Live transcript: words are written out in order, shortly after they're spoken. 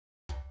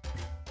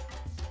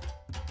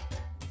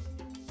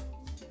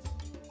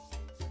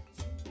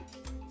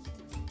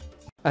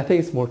I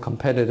think it's more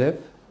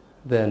competitive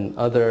than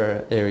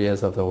other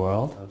areas of the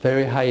world.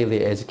 Very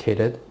highly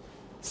educated,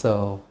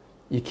 so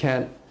you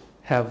can't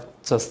have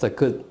just a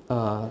good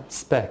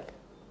spec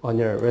on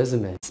your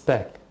resume.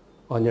 Spec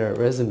on your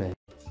resume.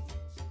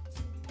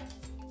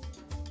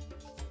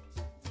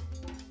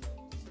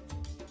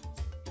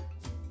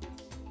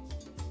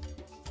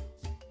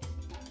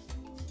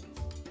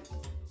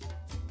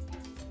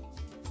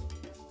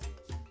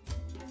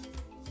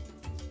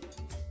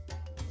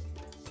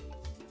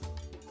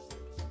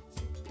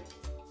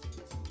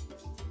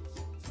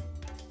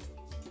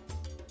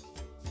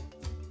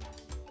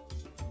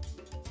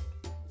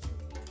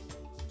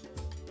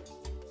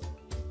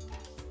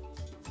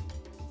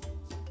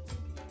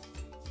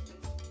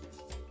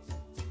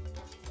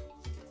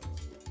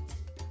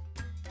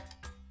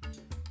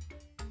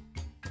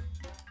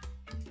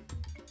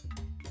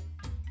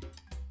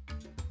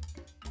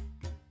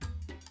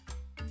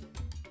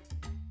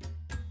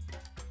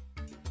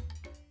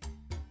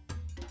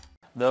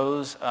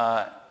 Those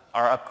are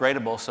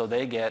upgradable, so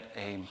they get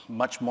a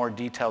much more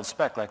detailed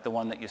spec like the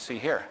one that you see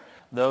here.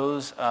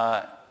 Those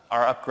are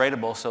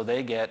upgradable, so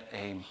they get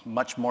a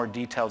much more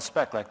detailed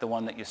spec like the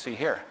one that you see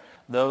here.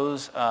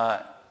 Those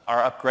are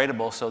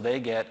upgradable, so they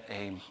get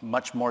a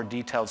much more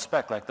detailed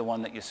spec like the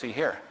one that you see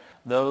here.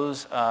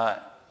 Those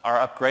are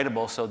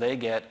upgradable, so they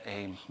get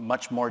a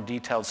much more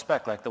detailed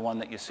spec like the one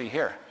that you see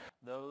here.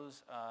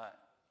 Those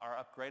are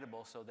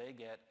upgradable, so they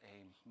get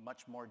a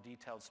much more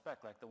detailed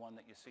spec like the one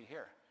that you see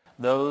here.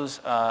 Those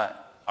are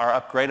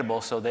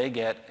upgradable, so they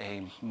get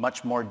a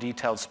much more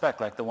detailed spec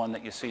like the one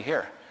that you see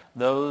here.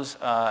 Those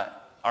are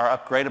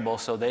upgradable,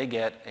 so they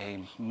get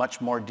a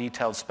much more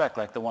detailed spec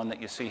like the one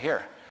that you see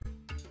here.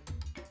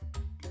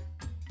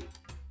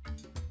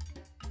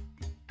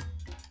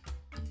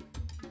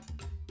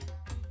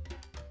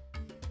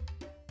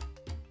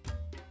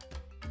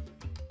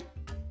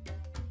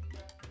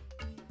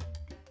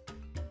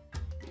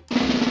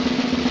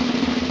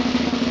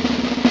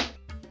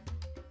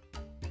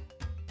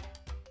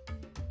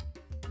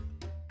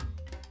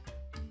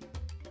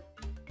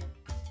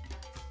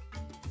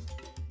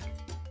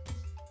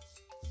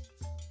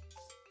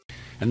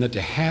 And that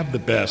to have the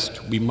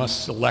best, we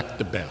must select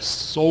the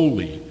best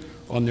solely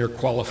on their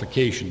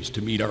qualifications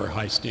to meet our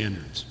high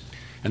standards.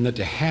 And that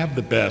to have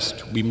the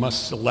best, we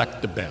must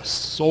select the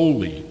best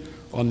solely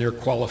on their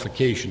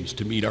qualifications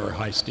to meet our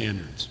high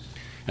standards.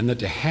 And that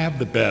to have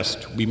the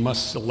best, we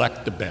must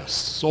select the best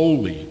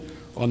solely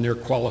on their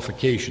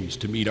qualifications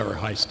to meet our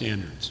high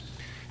standards.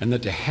 And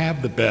that to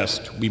have the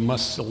best, we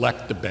must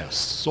select the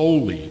best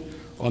solely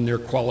on their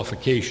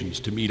qualifications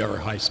to meet our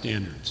high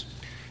standards.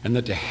 And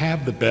that to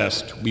have the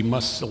best, we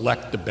must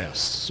select the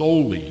best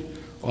solely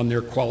on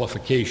their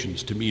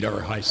qualifications to meet our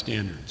high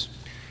standards.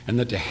 And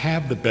that to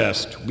have the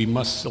best, we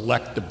must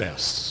select the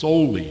best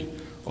solely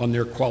on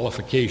their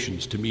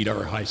qualifications to meet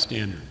our high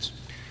standards.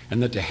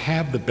 And that to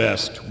have the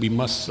best, we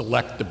must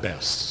select the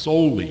best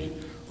solely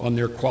on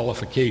their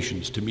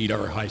qualifications to meet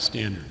our high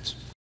standards.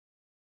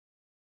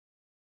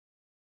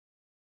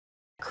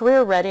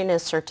 Career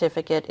Readiness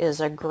Certificate is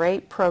a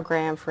great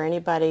program for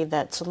anybody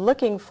that's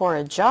looking for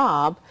a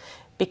job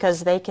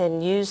because they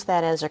can use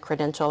that as a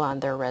credential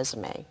on their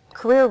resume.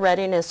 Career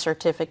Readiness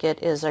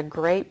Certificate is a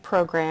great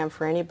program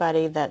for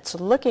anybody that's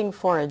looking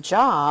for a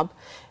job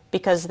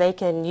because they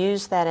can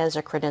use that as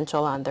a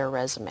credential on their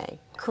resume.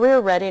 Career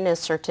Readiness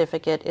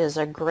Certificate is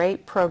a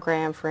great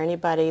program for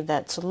anybody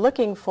that's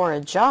looking for a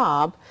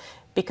job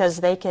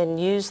because they can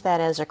use that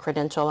as a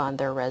credential on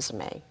their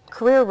resume.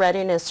 Career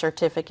Readiness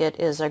Certificate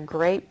is a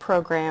great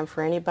program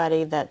for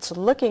anybody that's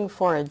looking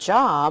for a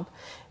job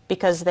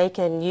because they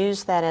can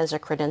use that as a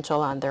credential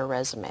on their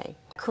resume.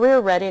 Career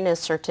Readiness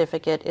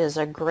Certificate is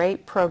a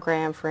great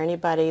program for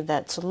anybody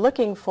that's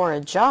looking for a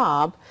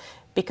job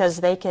because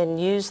they can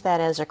use that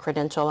as a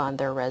credential on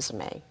their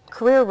resume.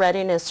 Career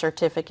Readiness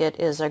Certificate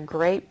is a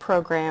great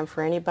program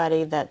for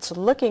anybody that's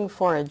looking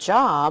for a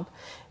job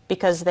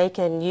because they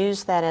can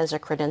use that as a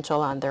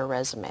credential on their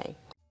resume.